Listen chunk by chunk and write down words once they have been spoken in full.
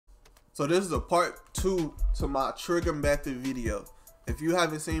So this is a part 2 to my trigger method video. If you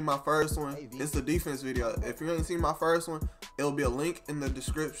haven't seen my first one, it's the defense video. If you ain't seen my first one, it'll be a link in the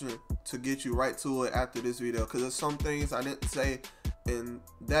description to get you right to it after this video, because there's some things I didn't say in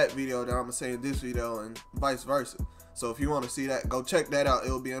that video that I'm gonna say in this video, and vice versa. So if you want to see that, go check that out.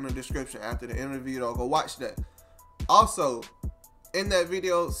 It'll be in the description after the end of the video. Go watch that. Also, in that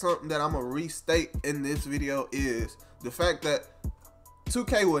video, something that I'm gonna restate in this video is the fact that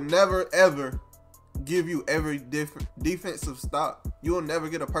 2K will never ever give you every different defensive stop. You will never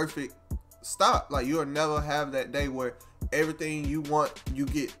get a perfect stop. Like, you'll never have that day where everything you want you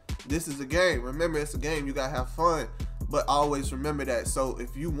get. This is a game. Remember, it's a game. You gotta have fun, but always remember that. So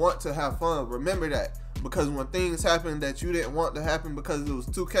if you want to have fun, remember that, because when things happen that you didn't want to happen because it was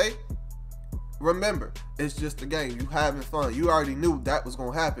 2K, remember, it's just a game. You having fun. You already knew that was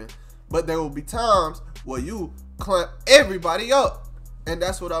gonna happen, but there will be times where you clamp everybody up, and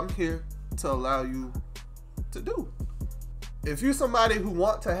that's what I'm here to allow you to do. If you're somebody who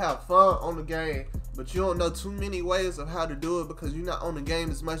want to have fun on the game, but you don't know too many ways of how to do it because you're not on the game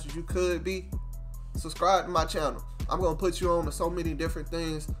as much as you could be, subscribe to my channel. I'm going to put you on to so many different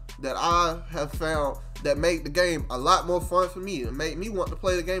things that I have found that make the game a lot more fun for me and make me want to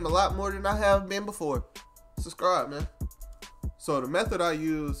play the game a lot more than I have been before. Subscribe, man. So the method I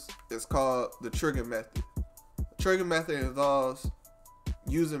use is called the trigger method. The trigger method involves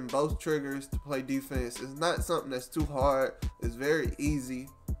using both triggers to play defense. It's not something that's too hard. It's very easy,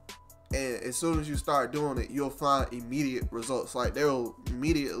 and as soon as you start doing it, you'll find immediate results. Like, there will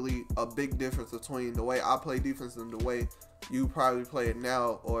immediately a big difference between the way I play defense and the way you probably play it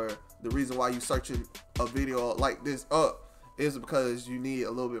now, or the reason why you searching a video like this up is because you need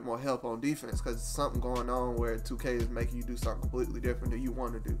a little bit more help on defense, because there's something going on where 2K is making you do something completely different than you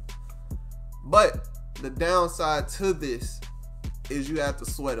want to do. But the downside to this is you have to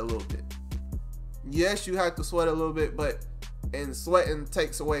sweat a little bit. Yes, you have to sweat a little bit, and sweating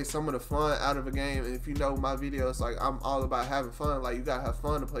takes away some of the fun out of a game. And if you know my videos, like, I'm all about having fun. Like, you gotta have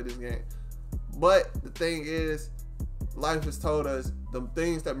fun to play this game. But the thing is, life has told us the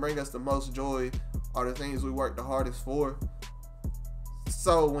things that bring us the most joy are the things we work the hardest for.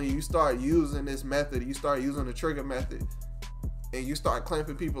 So when you start using this method, you start using the trigger method, and you start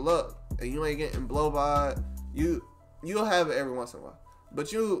clamping people up, and you ain't getting blow by, you'll have it every once in a while,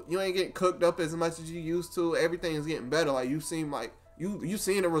 but you ain't getting cooked up as much as you used to. Everything is getting better. Like, you seem like you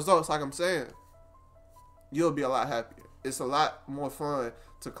seeing the results. Like I'm saying, you'll be a lot happier. It's a lot more fun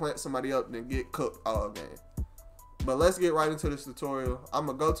to clamp somebody up than get cooked all game. But let's get right into this tutorial. I'm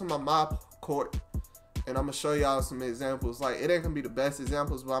gonna go to my mob court, and I'm gonna show y'all some examples. Like, it ain't gonna be the best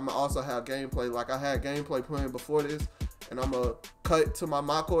examples, but I'm gonna also have gameplay. Like, I had gameplay playing before this, and I'm gonna cut to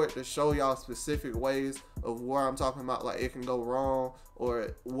my court to show y'all specific ways of where I'm talking about, like, it can go wrong,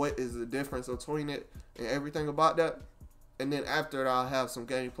 or what is the difference between it and everything about that. And then after that, I'll have some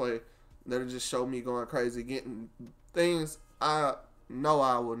gameplay that'll just show me going crazy, getting things I know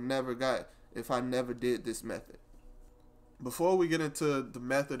I would never got if I never did this method. Before we get into the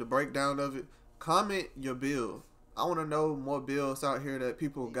method, the breakdown of it, comment your build. I want to know more builds out here that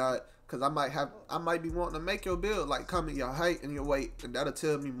people got, because I might be wanting to make your build. Like, comment your height and your weight, and that'll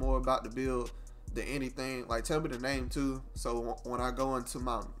tell me more about the build than anything. Like, tell me the name too, so when I go into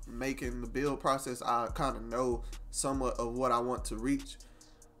my making the build process, I kind of know somewhat of what I want to reach.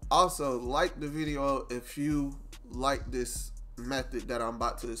 Also, like the video if you like this method that I'm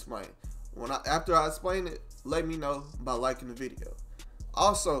about to explain. After I explain it, let me know by liking the video.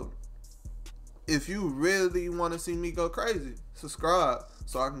 Also, if you really want to see me go crazy, subscribe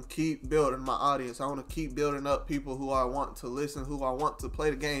so I can keep building my audience. I want to keep building up people who I want to listen, who I want to play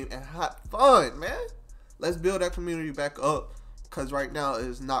the game and have fun, man. Let's build that community back up, because right now it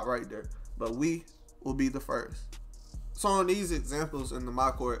is not right there. But we will be the first. So on these examples in the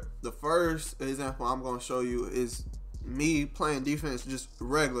mock court, the first example I'm going to show you is me playing defense just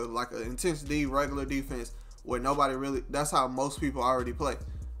regular, like an intensity regular defense, where nobody really, that's how most people already play.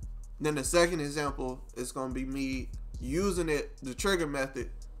 Then the second example is going to be me using the trigger method,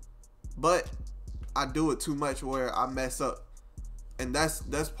 but I do it too much where I mess up. And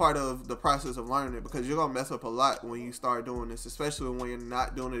that's part of the process of learning it, because you're going to mess up a lot when you start doing this, especially when you're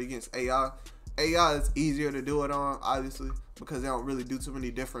not doing it against AI. AI is easier to do it on, obviously, because they don't really do too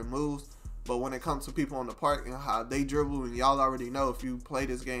many different moves. But when it comes to people on the park and how they dribble, and y'all already know if you play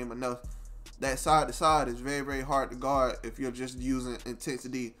this game enough, that side to side is very, very hard to guard if you're just using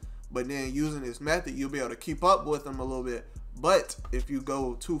intensity. But then using this method, you'll be able to keep up with them a little bit. But if you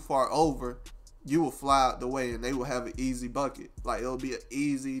go too far over, you will fly out the way, and they will have an easy bucket. Like, it'll be an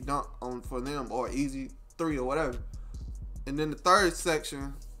easy dunk for them, or easy three or whatever. And then the third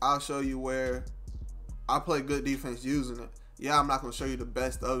section I'll show you where I play good defense using it. Yeah, I'm not going to show you the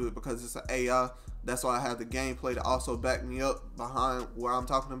best of it because it's an AI. That's why I have the gameplay to also back me up behind where I'm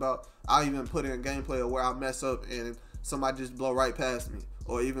talking about. I even put in gameplay of where I mess up and somebody just blow right past me.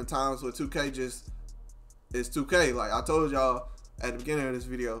 Or even times where 2K just is 2K. Like I told y'all at the beginning of this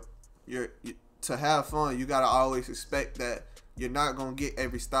video, to have fun, you got to always expect that you're not going to get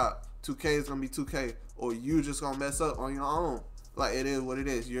every stop. 2K is going to be 2K, or you just going to mess up on your own. Like, it is what it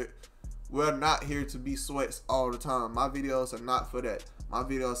is. We're not here to be sweats all the time. My videos are not for that. My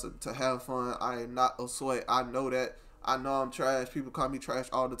videos are to have fun. I am not a sweat. I know that. I know I'm trash. People call me trash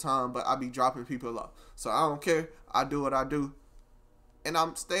all the time, but I be dropping people off. So I don't care. I do what I do, and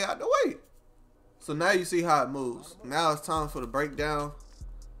I'm stay out the way. So now you see how it moves. Now it's time for the breakdown.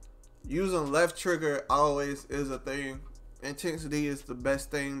 Using left trigger always is a thing. Intensity is the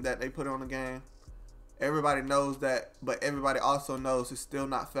best thing that they put on the game. Everybody knows that, but everybody also knows it's still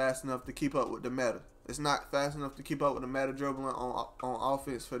not fast enough to keep up with the meta. It's not fast enough to keep up with the meta dribbling on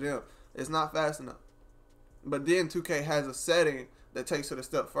offense for them. It's not fast enough. But then 2K has a setting that takes it a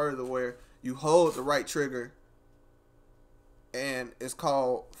step further where you hold the right trigger and it's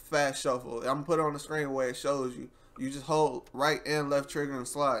called fast shuffle. I'm going to put it on the screen where it shows you. You just hold right and left trigger and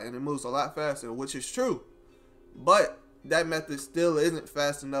slide and it moves a lot faster, which is true. But that method still isn't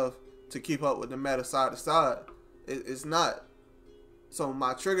fast enough to keep up with the meta side to side. It's not. So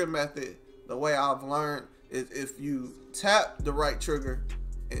my trigger method, the way I've learned, is if you tap the right trigger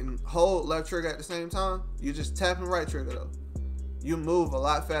and hold left trigger at the same time, you're just tapping right trigger though. You move a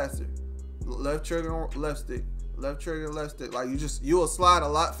lot faster. Left trigger, left stick. Left trigger, left stick. Like you will slide a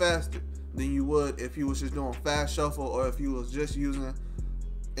lot faster than you would if you was just doing fast shuffle or if you was just using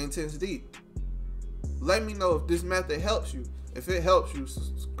intense deep. Let me know if this method helps you. If it helps you,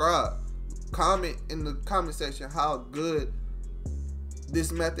 subscribe. Comment in the comment section how good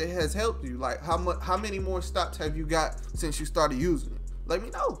this method has helped you. Like how many more stops have you got since you started using it? Let me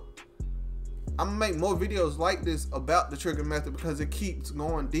know. I'm gonna make more videos like this about the trigger method because it keeps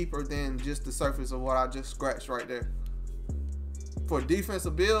going deeper than just the surface of what I just scratched right there. For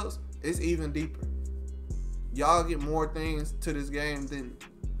defensive builds, it's even deeper. Y'all get more things to this game than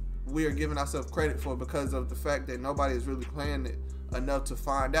we are giving ourselves credit for because of the fact that nobody is really playing it enough to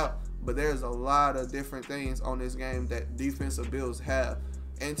find out. But there's a lot of different things on this game that defensive builds have.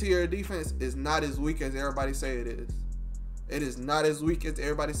 Interior defense is not as weak as everybody say it is. It is not as weak as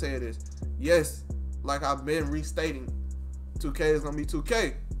everybody say it is. Yes, like I've been restating, 2K is going to be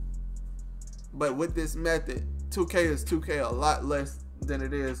 2K. But with this method, 2K is 2K a lot less than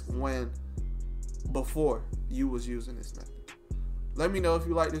it is before you was using this method. Let me know if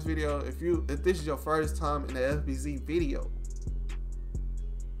you like this video. If this is your first time in the FBZ video,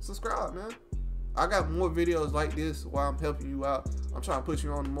 subscribe, man. I got more videos like this while I'm helping you out. I'm trying to put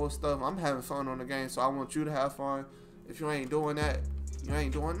you on more stuff. I'm having fun on the game, so I want you to have fun. If you ain't doing that, you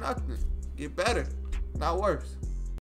ain't doing nothing. Get better, not worse.